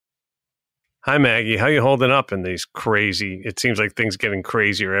Hi, Maggie. How you holding up in these crazy, it seems like things getting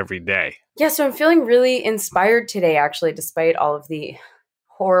crazier every day. Yeah, so I'm feeling really inspired today, actually, despite all of the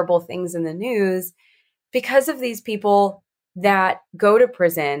horrible things in the news, because of these people that go to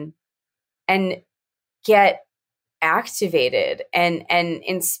prison and get activated and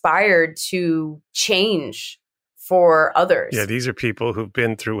inspired to change for others. Yeah, these are people who've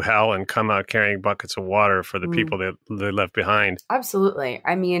been through hell and come out carrying buckets of water for the people that they left behind. Absolutely.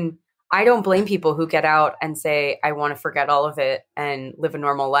 I mean, I don't blame people who get out and say, I want to forget all of it and live a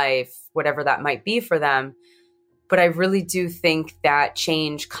normal life, whatever that might be for them. But I really do think that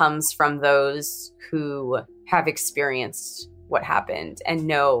change comes from those who have experienced what happened and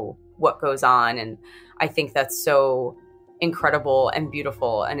know what goes on. And I think that's so incredible and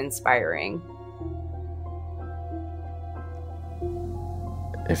beautiful and inspiring.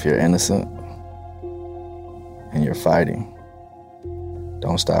 If you're innocent and you're fighting,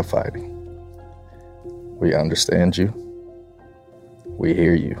 don't stop fighting. We understand you. We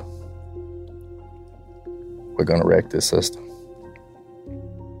hear you. We're going to wreck this system.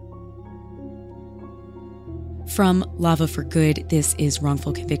 From Lava for Good, this is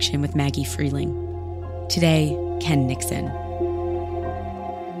Wrongful Conviction with Maggie Freleng. Today, Ken Nixon.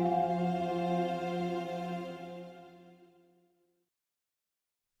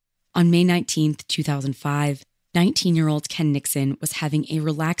 On May 19th, 2005, 19-year-old Ken Nixon was having a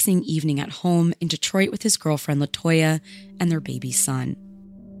relaxing evening at home in Detroit with his girlfriend LaToya and their baby son.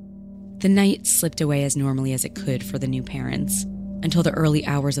 The night slipped away as normally as it could for the new parents, until the early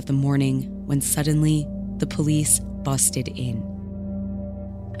hours of the morning when suddenly the police busted in.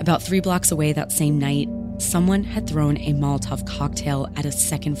 About 3 blocks away that same night, someone had thrown a Molotov cocktail at a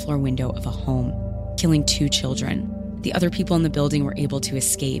second-floor window of a home, killing 2 children. The other people in the building were able to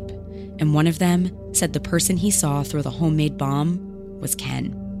escape, and one of them said the person he saw throw the homemade bomb was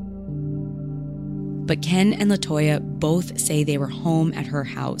Ken. But Ken and LaToya both say they were home at her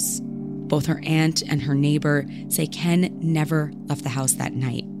house. Both her aunt and her neighbor say Ken never left the house that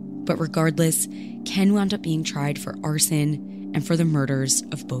night. But regardless, Ken wound up being tried for arson and for the murders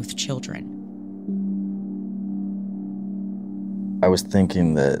of both children. I was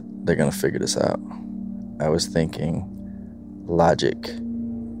thinking that they're going to figure this out. I was thinking logic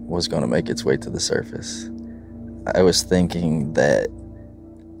was going to make its way to the surface. I was thinking that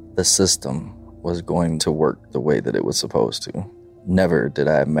the system was going to work the way that it was supposed to. Never did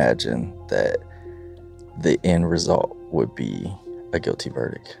I imagine that the end result would be a guilty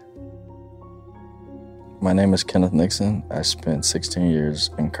verdict. My name is Kenneth Nixon. I spent 16 years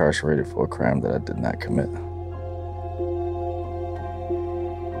incarcerated for a crime that I did not commit.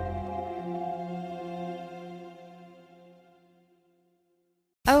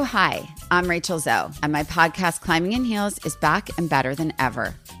 Oh, hi, I'm Rachel Zoe, and my podcast, Climbing in Heels, is back and better than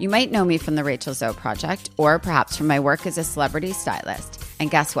ever. You might know me from the Rachel Zoe Project, or perhaps from my work as a celebrity stylist. And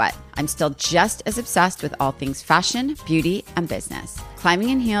guess what? I'm still just as obsessed with all things fashion, beauty, and business. Climbing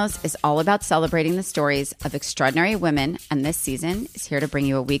in Heels is all about celebrating the stories of extraordinary women, and this season is here to bring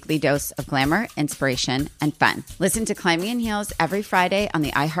you a weekly dose of glamour, inspiration, and fun. Listen to Climbing in Heels every Friday on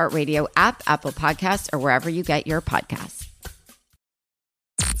the iHeartRadio app, Apple Podcasts, or wherever you get your podcasts.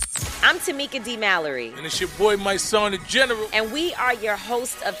 I'm Tamika D. Mallory. And it's your boy, my son, the General. And we are your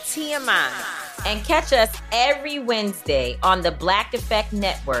hosts of TMI. And catch us every Wednesday on the Black Effect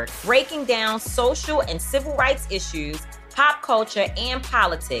Network, breaking down social and civil rights issues, pop culture, and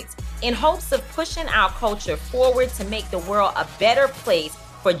politics in hopes of pushing our culture forward to make the world a better place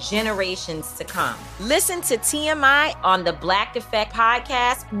for generations to come. Listen to TMI on the Black Effect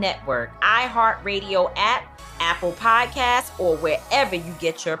Podcast Network, iHeartRadio app, Apple Podcasts, or wherever you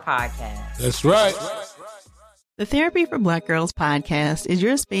get your podcasts. That's right. The Therapy for Black Girls podcast is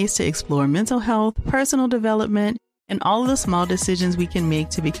your space to explore mental health, personal development, and all of the small decisions we can make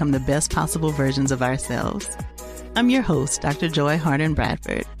to become the best possible versions of ourselves. I'm your host, Dr. Joy Harden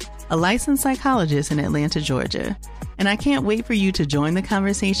Bradford, a licensed psychologist in Atlanta, Georgia, and I can't wait for you to join the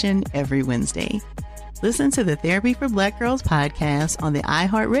conversation every Wednesday. Listen to the Therapy for Black Girls podcast on the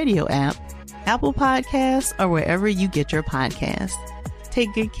iHeartRadio app, Apple Podcasts, or wherever you get your podcasts.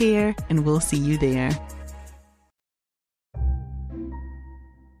 Take good care, and we'll see you there.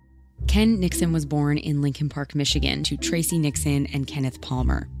 Ken Nixon was born in Lincoln Park, Michigan, to Tracy Nixon and Kenneth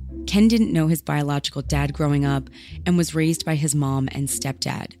Palmer. Ken didn't know his biological dad growing up and was raised by his mom and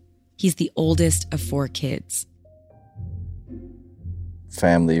stepdad. He's the oldest of 4 kids.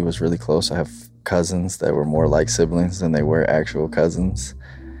 Family was really close. I have cousins that were more like siblings than they were actual cousins.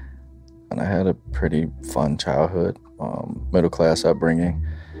 And I had a pretty fun childhood, middle-class upbringing,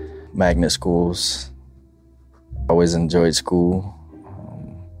 magnet schools. Always enjoyed school.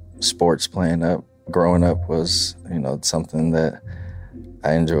 sports growing up was, something that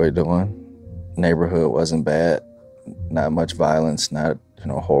I enjoyed doing. Neighborhood wasn't bad, not much violence, not,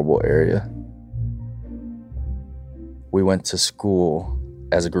 a horrible area. We went to school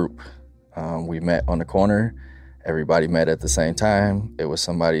as a group. We met on the corner. Everybody met at the same time. It was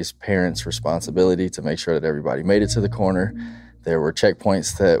somebody's parents' responsibility to make sure that everybody made it to the corner. There were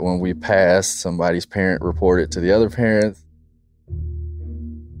checkpoints that when we passed, somebody's parent reported to the other parent.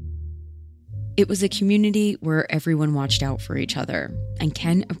 It was a community where everyone watched out for each other, and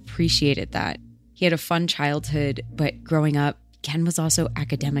Ken appreciated that. He had a fun childhood, but growing up, Ken was also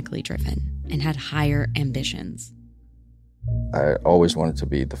academically driven and had higher ambitions. I always wanted to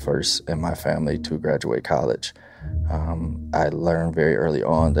be the first in my family to graduate college. I learned very early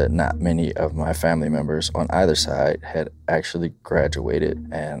on that not many of my family members on either side had actually graduated,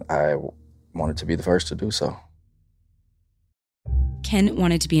 and I wanted to be the first to do so. Ken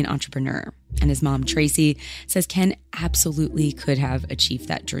wanted to be an entrepreneur, and his mom, Tracy, says Ken absolutely could have achieved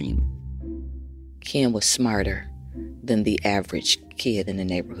that dream. Ken was smarter than the average kid in the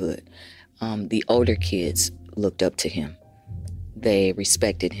neighborhood. The older kids looked up to him. They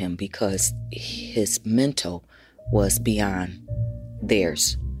respected him because his mental was beyond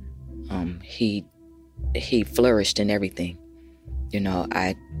theirs. He flourished in everything.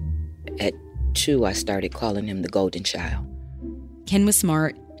 At 2, I started calling him the golden child. Ken was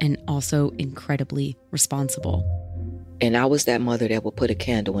smart and also incredibly responsible. And I was that mother that would put a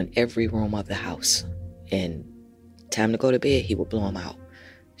candle in every room of the house. And time to go to bed, he would blow them out.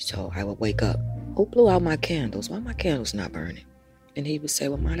 So I would wake up. Who blew out my candles? Why my candles not burning? And he would say,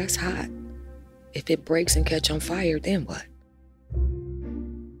 well, Ma, that's hot. If it breaks and catch on fire, then what?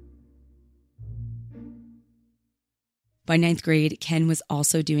 By 9th grade, Ken was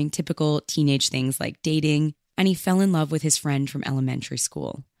also doing typical teenage things like dating, and he fell in love with his friend from elementary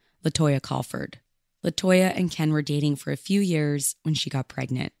school, LaToya Calford. LaToya and Ken were dating for a few years when she got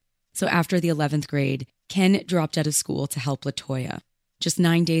pregnant. So after the 11th grade, Ken dropped out of school to help LaToya. Just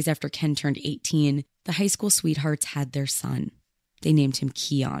 9 days after Ken turned 18, the high school sweethearts had their son. They named him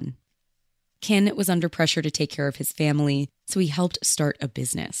Keon. Ken was under pressure to take care of his family, so he helped start a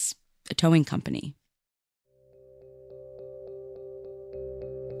business, a towing company.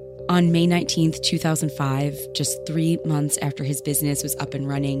 On May 19th, 2005, just 3 months after his business was up and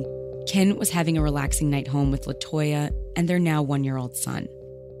running, Ken was having a relaxing night home with LaToya and their now 1-year-old son.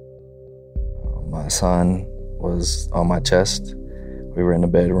 My son was on my chest. We were in the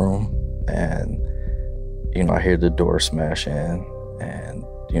bedroom, and, I hear the door smash in, and,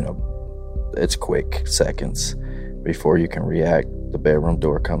 it's quick, seconds. Before you can react, the bedroom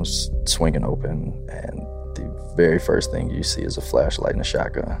door comes swinging open, and the very first thing you see is a flashlight and a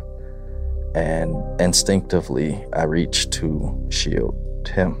shotgun. And instinctively, I reach to shield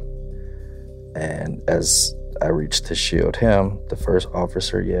him. And as I reach to shield him, the first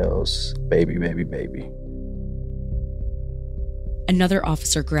officer yells, "Baby, baby, baby." Another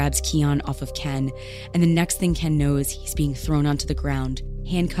officer grabs Keon off of Ken, and the next thing Ken knows, he's being thrown onto the ground,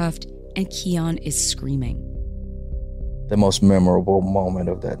 handcuffed, and Keon is screaming. The most memorable moment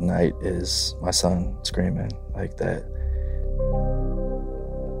of that night is my son screaming like that.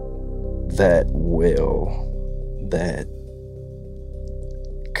 That will, that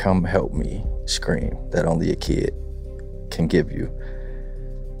come help me scream that only a kid can give you.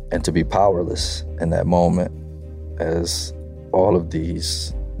 And to be powerless in that moment as all of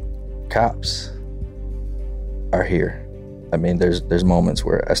these cops are here. I mean, there's moments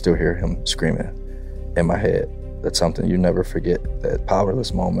where I still hear him screaming in my head. That's something you never forget, that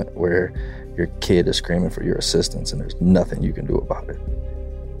powerless moment where your kid is screaming for your assistance and there's nothing you can do about it.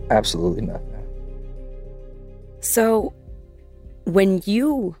 Absolutely nothing. So when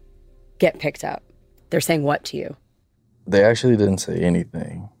you get picked up, they're saying what to you? They actually didn't say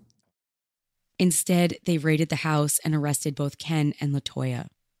anything. Instead, they raided the house and arrested both Ken and LaToya.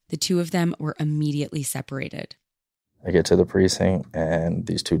 The two of them were immediately separated. I get to the precinct, and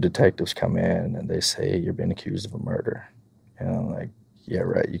these 2 detectives come in, and they say, "You're being accused of a murder." And I'm like, "Yeah,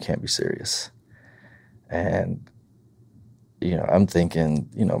 right, you can't be serious." And, I'm thinking,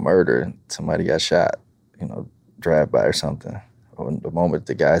 murder, somebody got shot, drive-by or something. When the moment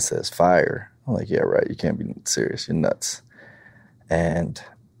the guy says fire, I'm like, "Yeah, right, you can't be serious, you're nuts." And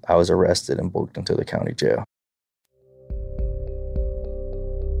I was arrested and booked into the county jail.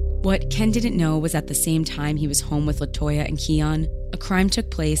 What Ken didn't know was at the same time he was home with LaToya and Keon, a crime took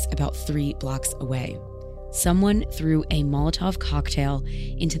place about 3 blocks away. Someone threw a Molotov cocktail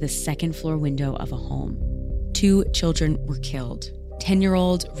into the 2nd floor window of a home. 2 children were killed,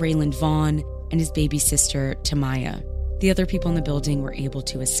 10-year-old Raylan Vaughn and his baby sister, Tamaya. The other people in the building were able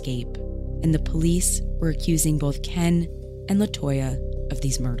to escape, and the police were accusing both Ken and LaToya of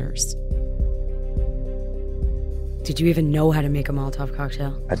these murders. Did you even know how to make a Molotov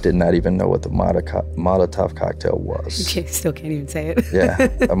cocktail? I did not even know what the Molotov cocktail was. You still can't even say it.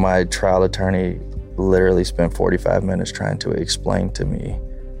 Yeah. My trial attorney literally spent 45 minutes trying to explain to me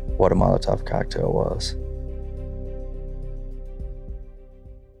what a Molotov cocktail was.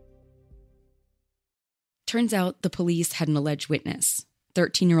 Turns out the police had an alleged witness,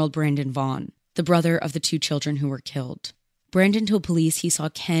 13-year-old Brandon Vaughn, the brother of the 2 children who were killed. Brandon told police he saw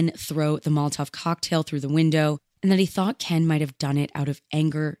Ken throw the Molotov cocktail through the window and that he thought Ken might have done it out of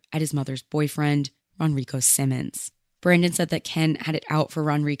anger at his mother's boyfriend, Ronrico Simmons. Brandon said that Ken had it out for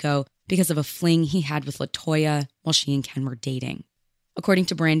Ronrico because of a fling he had with LaToya while she and Ken were dating. According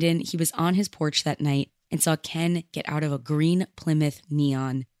to Brandon, he was on his porch that night and saw Ken get out of a green Plymouth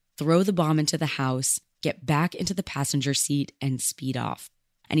Neon, throw the bomb into the house, get back into the passenger seat, and speed off.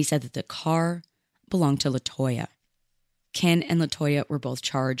 And he said that the car belonged to LaToya. Ken and LaToya were both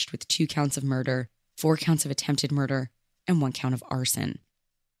charged with 2 counts of murder, 4 counts of attempted murder, and 1 count of arson.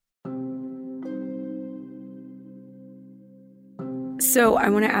 So I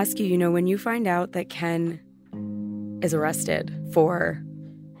want to ask you, when you find out that Ken is arrested for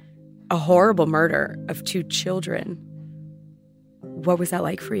a horrible murder of 2 children, what was that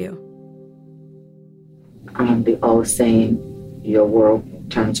like for you? The old saying, your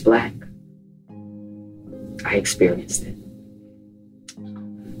world turns black. I experienced it.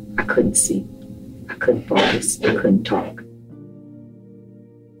 I couldn't see. I couldn't focus. I couldn't talk.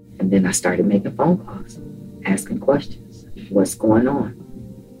 And then I started making phone calls, asking questions. What's going on?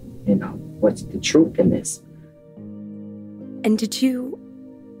 What's the truth in this? And did you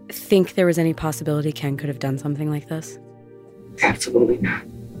think there was any possibility Ken could have done something like this? Absolutely not.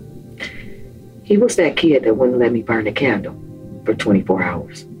 He was that kid that wouldn't let me burn a candle for 24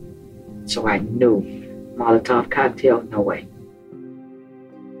 hours. So I knew Molotov cocktail, no way.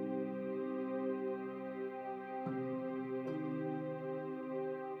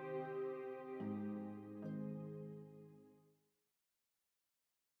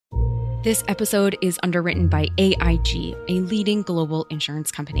 This episode is underwritten by AIG, a leading global insurance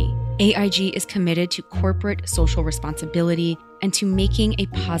company. AIG is committed to corporate social responsibility and to making a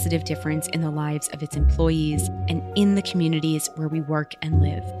positive difference in the lives of its employees and in the communities where we work and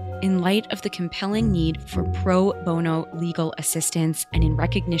live. In light of the compelling need for pro bono legal assistance and in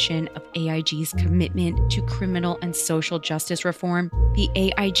recognition of AIG's commitment to criminal and social justice reform, the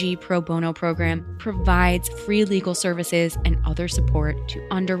AIG Pro Bono program provides free legal services and other support to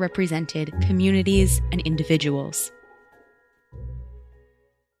underrepresented communities and individuals.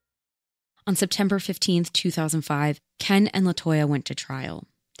 On September 15th, 2005, Ken and LaToya went to trial.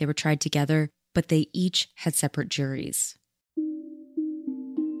 They were tried together, but they each had separate juries.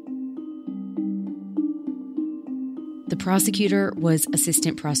 The prosecutor was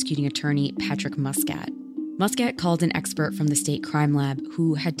Assistant Prosecuting Attorney Patrick Muscat. Muscat called an expert from the state crime lab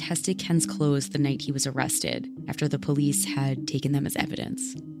who had tested Ken's clothes the night he was arrested, after the police had taken them as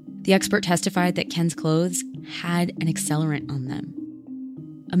evidence. The expert testified that Ken's clothes had an accelerant on them.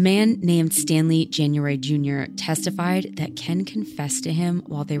 A man named Stanley January Jr. testified that Ken confessed to him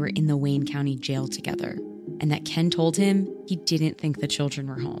while they were in the Wayne County jail together, and that Ken told him he didn't think the children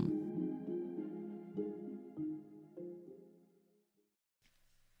were home.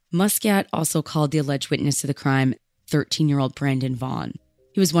 Muscat also called the alleged witness to the crime 13-year-old Brandon Vaughn.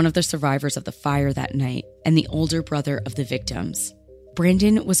 He was one of the survivors of the fire that night and the older brother of the victims.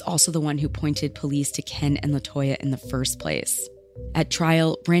 Brandon was also the one who pointed police to Ken and LaToya in the first place. At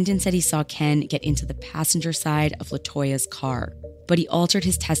trial, Brandon said he saw Ken get into the passenger side of LaToya's car, but he altered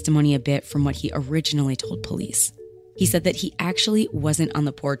his testimony a bit from what he originally told police. He said that he actually wasn't on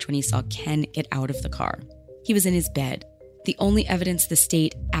the porch when he saw Ken get out of the car. He was in his bed. The only evidence the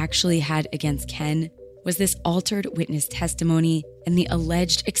state actually had against Ken was this altered witness testimony and the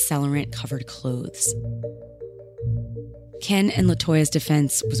alleged accelerant-covered clothes. Ken and LaToya's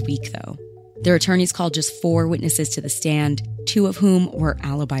defense was weak, though. Their attorneys called just 4 witnesses to the stand, 2 of whom were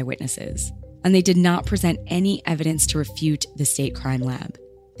alibi witnesses. And they did not present any evidence to refute the state crime lab.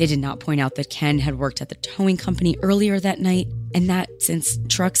 They did not point out that Ken had worked at the towing company earlier that night, and that since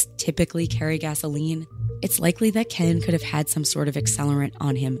trucks typically carry gasoline, it's likely that Ken could have had some sort of accelerant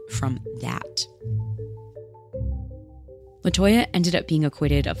on him from that. LaToya ended up being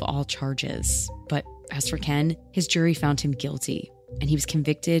acquitted of all charges, but as for Ken, his jury found him guilty, and he was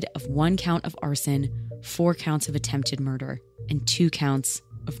convicted of 1 count of arson, 4 counts of attempted murder, and 2 counts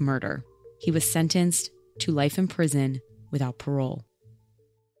of murder. He was sentenced to life in prison without parole.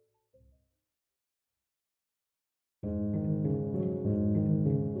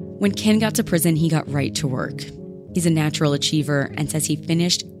 When Ken got to prison, he got right to work. He's a natural achiever and says he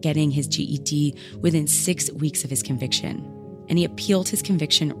finished getting his GED within 6 weeks of his conviction. And he appealed his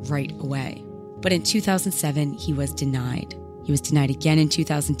conviction right away. But in 2007, he was denied. He was denied again in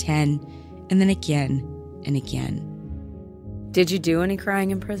 2010, and then again and again. Did you do any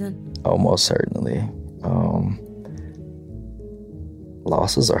crying in prison? Oh, most certainly.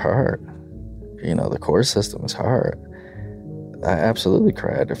 Losses are hard. You know, the court system is hard. I absolutely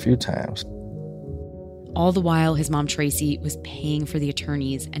cried a few times. All the while, his mom, Tracy, was paying for the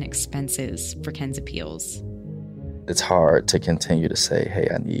attorneys and expenses for Ken's appeals. It's hard to continue to say, hey,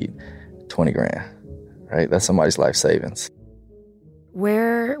 I need 20 grand, right? That's somebody's life savings.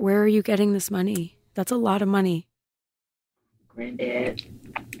 Where are you getting this money? That's a lot of money. Granddad,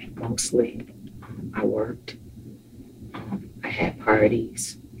 mostly. I worked. I had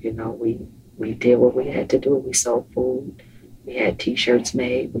parties. You know, we did what we had to do. We sold food. We had T-shirts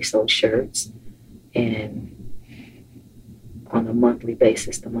made. We sold shirts. And on a monthly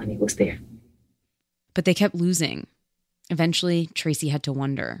basis, the money was there. But they kept losing. Eventually, Tracy had to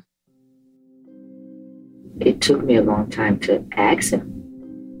wonder. It took me a long time to ask him,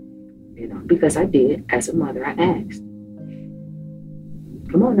 you know, because I did. As a mother, I asked.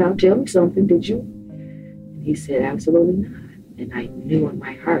 Come on now, tell me something, did you? And he said, absolutely not. And I knew in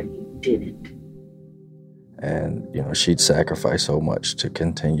my heart he didn't. And, you know, she'd sacrificed so much to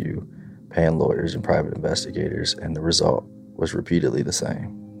continue paying lawyers and private investigators, and the result was repeatedly the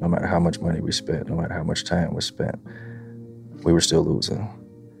same. No matter how much money we spent, no matter how much time was spent, we were still losing.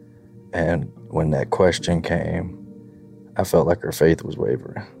 And when that question came, I felt like her faith was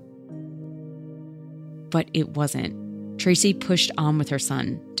wavering. But it wasn't. Tracy pushed on with her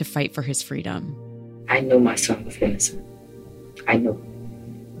son to fight for his freedom. I knew my son was innocent. I knew.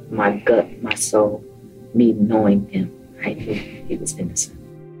 My gut, my soul, me knowing him, I knew he was innocent.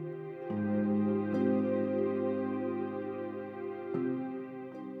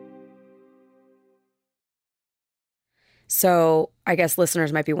 So I guess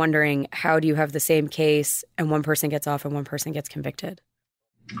listeners might be wondering, how do you have the same case and one person gets off and one person gets convicted?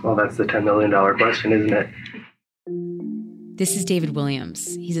 Well, that's the $10 million question, isn't it? This is David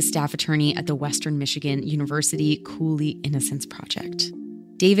Williams. He's a staff attorney at the Western Michigan University Cooley Innocence Project.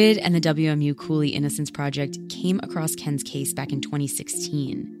 David and the WMU Cooley Innocence Project came across Ken's case back in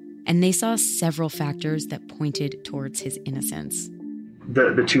 2016, and they saw several factors that pointed towards his innocence.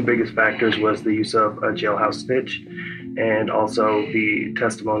 The two biggest factors was the use of a jailhouse snitch and also the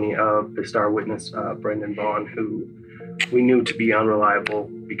testimony of the star witness, Brendan Vaughn, who we knew to be unreliable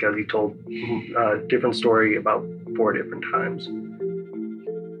because he told a different story about 4 different times.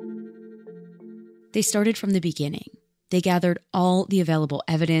 They started from the beginning. They gathered all the available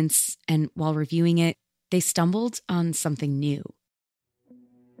evidence, and while reviewing it, they stumbled on something new.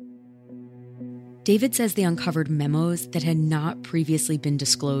 David says they uncovered memos that had not previously been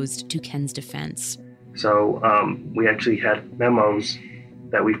disclosed to Ken's defense. So we actually had memos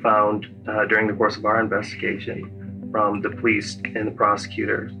that we found during the course of our investigation from the police and the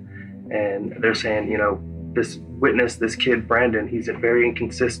prosecutors. And they're saying, you know, this witness, this kid, Brandon, he's very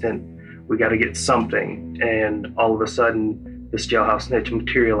inconsistent. We got to get something. And all of a sudden, this jailhouse snitch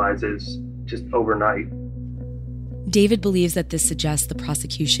materializes just overnight. David believes that this suggests the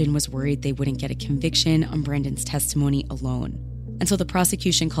prosecution was worried they wouldn't get a conviction on Brandon's testimony alone. And so the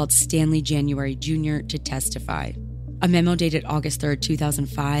prosecution called Stanley January Jr. to testify. A memo dated August 3rd,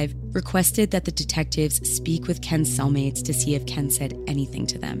 2005, requested that the detectives speak with Ken's cellmates to see if Ken said anything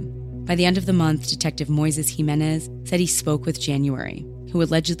to them. By the end of the month, Detective Moises Jimenez said he spoke with January, who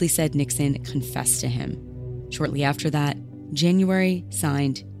allegedly said Nixon confessed to him. Shortly after that, January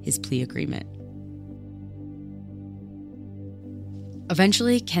signed his plea agreement.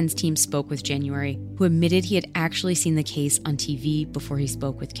 Eventually, Ken's team spoke with January, who admitted he had actually seen the case on TV before he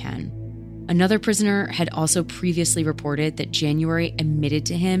spoke with Ken. Another prisoner had also previously reported that January admitted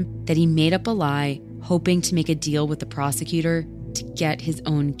to him that he made up a lie, hoping to make a deal with the prosecutor to get his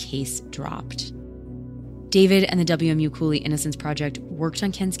own case dropped. David and the WMU Cooley Innocence Project worked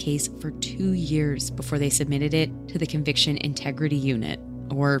on Ken's case for 2 years before they submitted it to the Conviction Integrity Unit,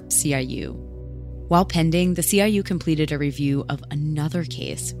 or CIU. While pending, the CIU completed a review of another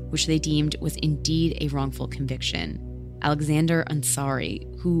case, which they deemed was indeed a wrongful conviction. Alexander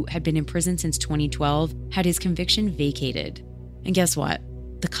Ansari, who had been in prison since 2012, had his conviction vacated. And guess what?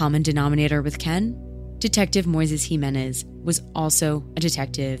 The common denominator with Ken? Detective Moises Jimenez was also a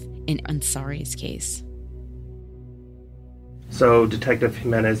detective in Ansari's case. So Detective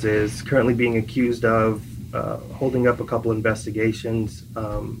Jimenez is currently being accused of holding up a couple investigations,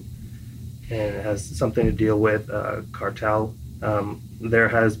 and it has something to deal with cartel There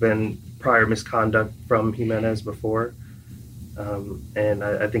has been prior misconduct from Jimenez before. And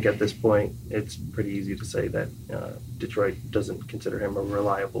I think at this point, it's pretty easy to say that Detroit doesn't consider him a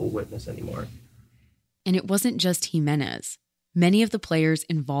reliable witness anymore. And it wasn't just Jimenez. Many of the players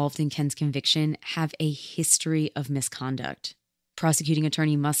involved in Ken's conviction have a history of misconduct. Prosecuting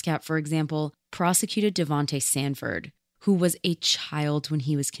attorney Muscat, for example, prosecuted Devontae Sanford, who was a child when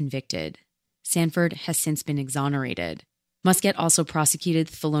he was convicted. Sanford has since been exonerated. Muscat also prosecuted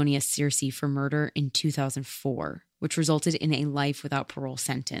Thelonious Searcy for murder in 2004, which resulted in a life without parole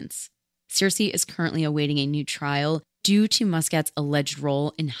sentence. Searcy is currently awaiting a new trial due to Muscat's alleged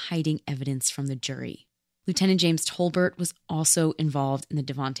role in hiding evidence from the jury. Lieutenant James Tolbert was also involved in the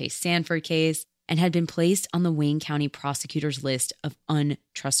Devontae Sanford case and had been placed on the Wayne County prosecutor's list of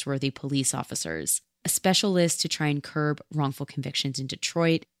untrustworthy police officers, a special list to try and curb wrongful convictions in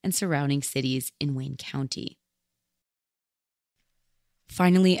Detroit and surrounding cities in Wayne County.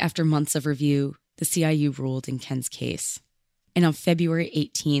 Finally, after months of review, the CIU ruled in Ken's case. And on February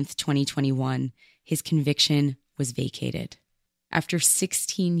 18th, 2021, his conviction was vacated. After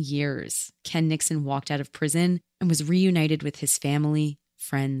 16 years, Ken Nixon walked out of prison and was reunited with his family,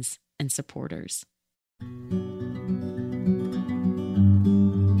 friends, and supporters.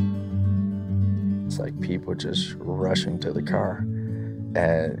 It's like people just rushing to the car.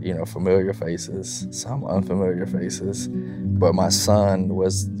 And, familiar faces, some unfamiliar faces. But my son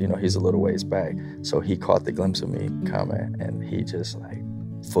was, he's a little ways back. So he caught the glimpse of me coming, and he just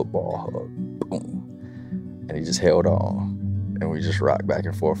football hug, boom. And he just held on. And we just rocked back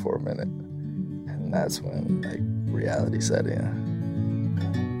and forth for a minute. And that's when, reality set in.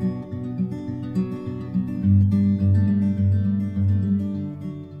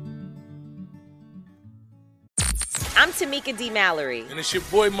 I'm Tamika D. Mallory. And it's your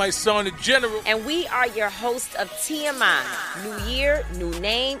boy, my son, the General. And we are your hosts of TMI. New year, new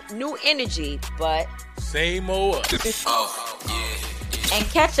name, new energy, but same old us. Oh, yeah. And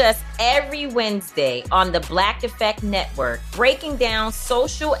catch us every Wednesday on the Black Effect Network, breaking down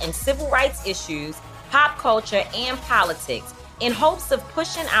social and civil rights issues, pop culture, and politics in hopes of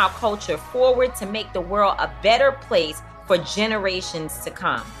pushing our culture forward to make the world a better place for generations to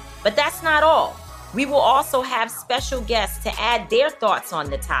come. But that's not all. We will also have special guests to add their thoughts on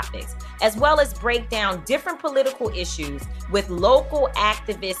the topics, as well as break down different political issues with local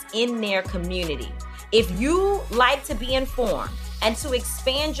activists in their community. If you like to be informed and to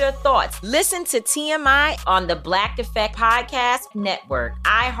expand your thoughts, listen to TMI on the Black Effect Podcast Network,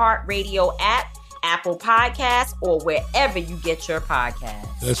 iHeartRadio app, Apple Podcasts, or wherever you get your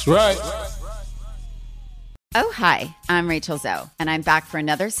podcasts. That's right. Oh, hi, I'm Rachel Zoe, and I'm back for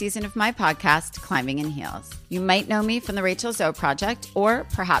another season of my podcast, Climbing in Heels. You might know me from the Rachel Zoe Project, or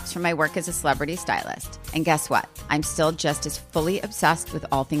perhaps from my work as a celebrity stylist. And guess what? I'm still just as fully obsessed with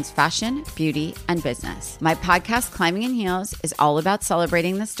all things fashion, beauty, and business. My podcast, Climbing in Heels, is all about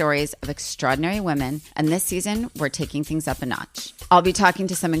celebrating the stories of extraordinary women, and this season, we're taking things up a notch. I'll be talking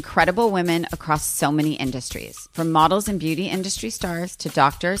to some incredible women across so many industries, from models and beauty industry stars to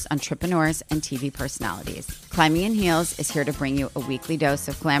doctors, entrepreneurs, and TV personalities. Climbing in Heels is here to bring you a weekly dose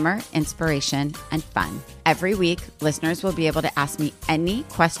of glamour, inspiration, and fun. Every week, listeners will be able to ask me any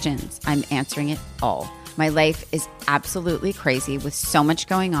questions. I'm answering it all. My life is absolutely crazy with so much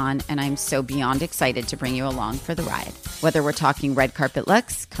going on, and I'm so beyond excited to bring you along for the ride. Whether we're talking red carpet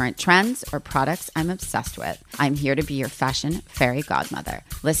looks, current trends, or products I'm obsessed with, I'm here to be your fashion fairy godmother.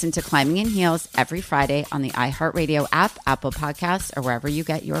 Listen to Climbing in Heels every Friday on the iHeartRadio app, Apple Podcasts, or wherever you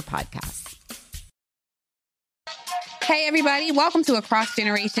get your podcasts. Hey, everybody. Welcome to Across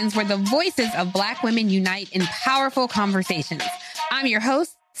Generations, where the voices of Black women unite in powerful conversations. I'm your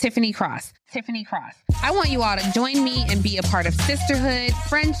host, Tiffany Cross. I want you all to join me and be a part of sisterhood,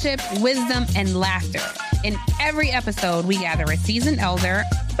 friendship, wisdom, and laughter. In every episode, we gather a seasoned elder.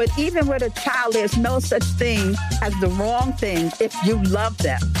 But even with a child, there's no such thing as the wrong thing if you love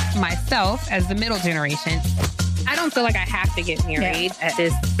them. Myself, as the middle generation. I don't feel like I have to get married at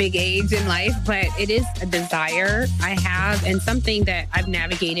this big age in life, but it is a desire I have and something that I've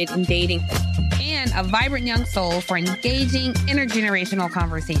navigated in dating. And a vibrant young soul for engaging intergenerational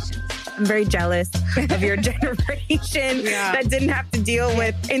conversations. I'm very jealous of your generation that didn't have to deal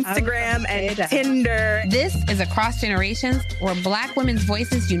with Instagram and Tinder. This is Across Generations, where Black women's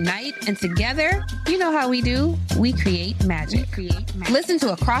voices unite, and together, you know how we do, we create magic. Listen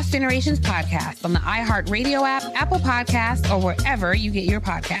to Across Generations podcast on the iHeartRadio app, Apple Podcasts, or wherever you get your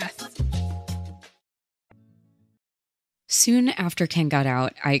podcasts. Soon after Ken got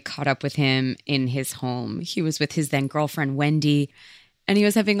out, I caught up with him in his home. He was with his then girlfriend, Wendy, and he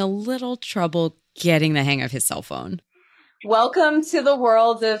was having a little trouble getting the hang of his cell phone. welcome to the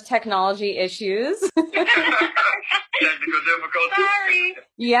world of technology issues. Technical difficulties. Sorry.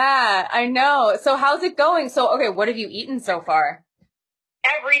 Yeah, I know. So how's it going? So, okay, what have you eaten so far?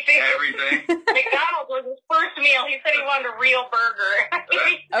 Everything. McDonald's was his first meal. He said he wanted a real burger.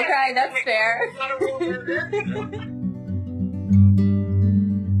 Okay, that's fair.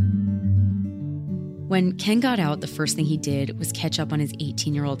 When Ken got out, the first thing he did was catch up on his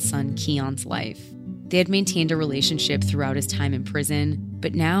 18-year-old son, Keon's life. They had maintained a relationship throughout his time in prison,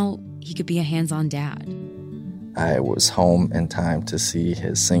 but now he could be a hands-on dad. I was home in time to see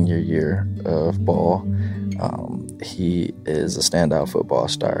his senior year of ball. He is a standout football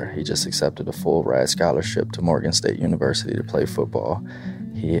star. He just accepted a full ride scholarship to Morgan State University to play football.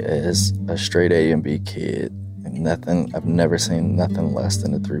 He is a straight A and B kid. I've never seen nothing less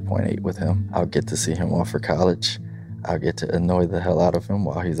than a 3.8 with him. I'll get to see him off for college. I'll get to annoy the hell out of him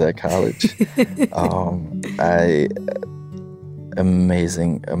while he's at college.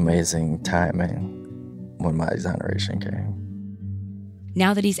 Amazing timing when my exoneration came.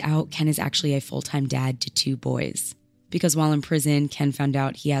 Now that he's out, Ken is actually a full-time dad to 2 boys. Because while in prison, Ken found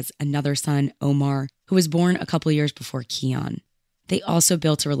out he has another son, Omar, who was born a couple years before Keon. They also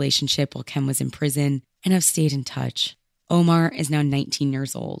built a relationship while Ken was in prison and have stayed in touch. Omar is now 19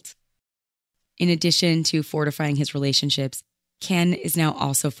 years old. In addition to fortifying his relationships, Ken is now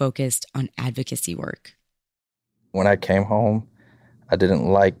also focused on advocacy work. When I came home, I didn't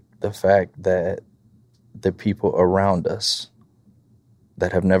like the fact that the people around us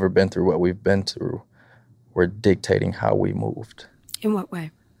that have never been through what we've been through were dictating how we moved. In what way?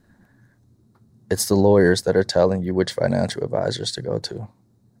 It's the lawyers that are telling you which financial advisors to go to.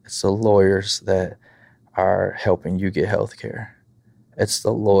 It's the lawyers that are helping you get health care. It's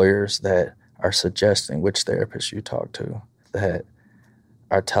the lawyers that are suggesting which therapists you talk to, that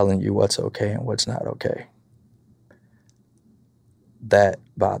are telling you what's okay and what's not okay. That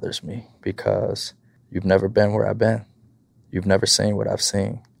bothers me because you've never been where I've been. You've never seen what I've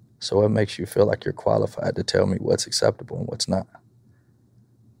seen. So it makes you feel like you're qualified to tell me what's acceptable and what's not.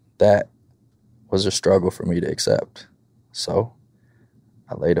 That was a struggle for me to accept. So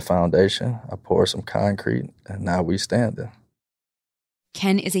I laid a foundation, I poured some concrete, and now we standing.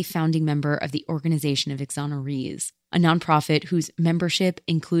 Ken is a founding member of the Organization of Exonerees, a nonprofit whose membership,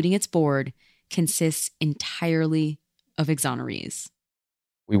 including its board, consists entirely of exonerees.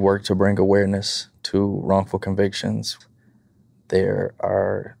 We work to bring awareness to wrongful convictions. There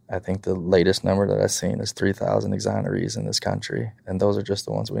are, I think the latest number that I've seen is 3,000 exonerees in this country, and those are just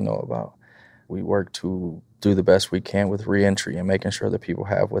the ones we know about. We work to do the best we can with reentry and making sure that people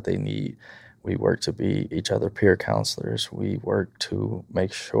have what they need. We work to be each other peer counselors. We work to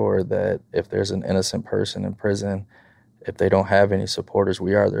make sure that if there's an innocent person in prison, if they don't have any supporters,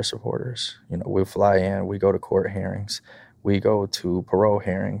 we are their supporters. You know, we fly in, we go to court hearings, we go to parole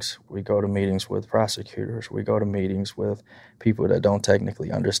hearings, we go to meetings with prosecutors, we go to meetings with people that don't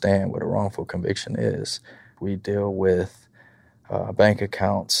technically understand what a wrongful conviction is. We deal with bank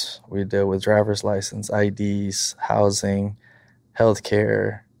accounts, we deal with driver's license, IDs, housing,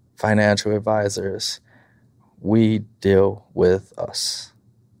 healthcare, financial advisors. We deal with us.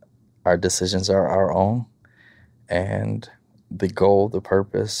 Our decisions are our own, and the goal, the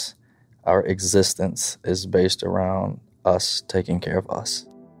purpose, our existence is based around us taking care of us.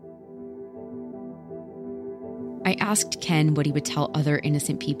 I asked Ken what he would tell other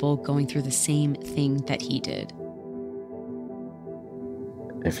innocent people going through the same thing that he did.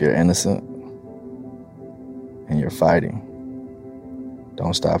 If you're innocent and you're fighting,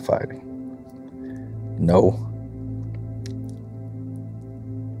 don't stop fighting. Know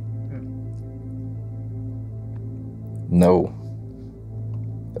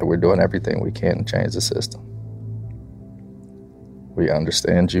that we're doing everything we can to change the system. We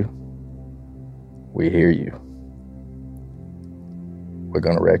understand you. We hear you. We're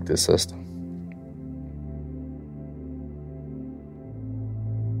going to wreck this system.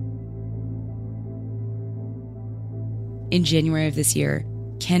 In January of this year,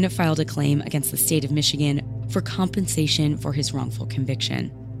 Ken filed a claim against the state of Michigan for compensation for his wrongful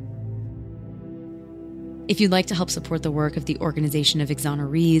conviction. If you'd like to help support the work of the Organization of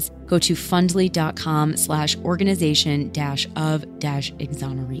Exonerees, go to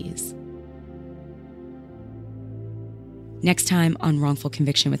fundly.com/organization-of-exonerees. Next time on Wrongful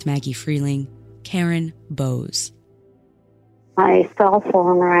Conviction with Maggie Freleng, Karen Bowes. My cell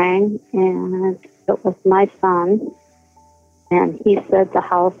phone rang, and it was my son. And he said the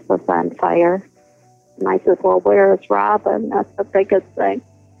house was on fire. And I said, well, where is Robin? That's the biggest thing.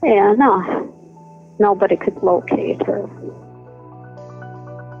 And nobody could locate her.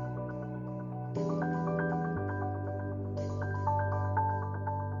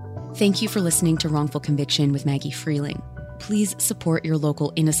 Thank you for listening to Wrongful Conviction with Maggie Freleng. Please support your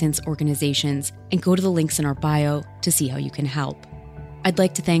local innocence organizations and go to the links in our bio to see how you can help. I'd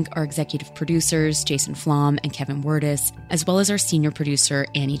like to thank our executive producers, Jason Flom and Kevin Werdis, as well as our senior producer,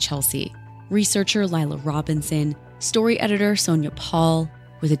 Annie Chelsea, researcher Lila Robinson, story editor Sonia Paul,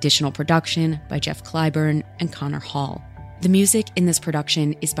 with additional production by Jeff Clyburn and Connor Hall. The music in this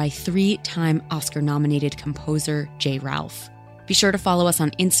production is by 3-time Oscar-nominated composer Jay Ralph. Be sure to follow us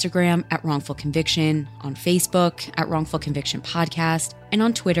on Instagram at Wrongful Conviction, on Facebook at Wrongful Conviction Podcast, and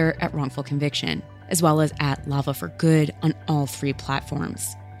on Twitter at Wrongful Conviction, as well as at Lava for Good on all 3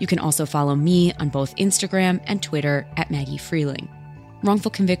 platforms. You can also follow me on both Instagram and Twitter at Maggie Freleng.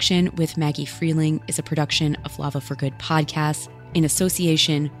 Wrongful Conviction with Maggie Freleng is a production of Lava for Good Podcasts in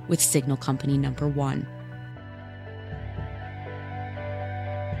association with Signal Company No. 1.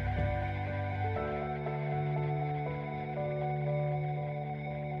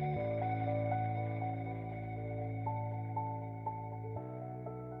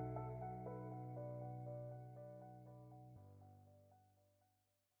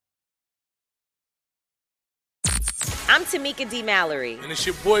 I'm Tamika D. Mallory. And it's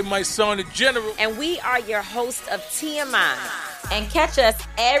your boy, my son, the General. And we are your hosts of TMI. And catch us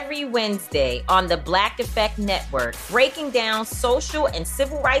every Wednesday on the Black Effect Network, breaking down social and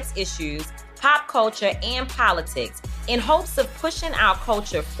civil rights issues, pop culture, and politics in hopes of pushing our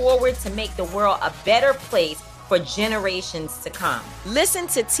culture forward to make the world a better place for generations to come. Listen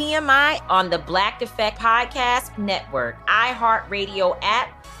to TMI on the Black Effect Podcast Network, iHeartRadio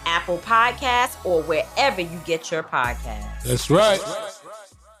app, Apple Podcasts, or wherever you get your podcasts. That's right.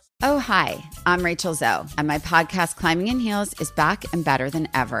 Oh, hi, I'm Rachel Zoe, and my podcast, Climbing in Heels, is back and better than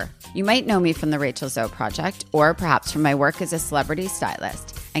ever. You might know me from the Rachel Zoe Project, or perhaps from my work as a celebrity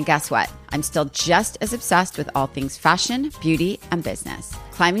stylist. And guess what? I'm still just as obsessed with all things fashion, beauty, and business.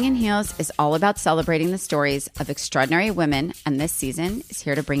 Climbing in Heels is all about celebrating the stories of extraordinary women, and this season is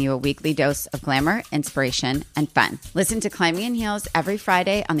here to bring you a weekly dose of glamour, inspiration, and fun. Listen to Climbing in Heels every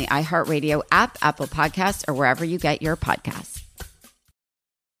Friday on the iHeartRadio app, Apple Podcasts, or wherever you get your podcasts.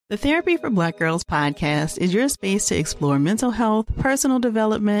 The Therapy for Black Girls podcast is your space to explore mental health, personal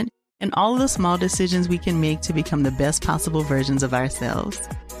development, and all of the small decisions we can make to become the best possible versions of ourselves.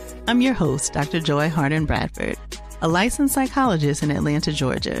 I'm your host, Dr. Joy Harden Bradford, a licensed psychologist in Atlanta,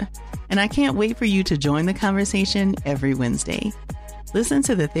 Georgia, and I can't wait for you to join the conversation every Wednesday. Listen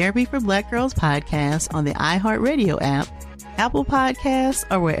to the Therapy for Black Girls podcast on the iHeartRadio app, Apple Podcasts,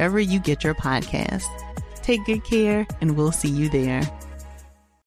 or wherever you get your podcasts. Take good care, and we'll see you there.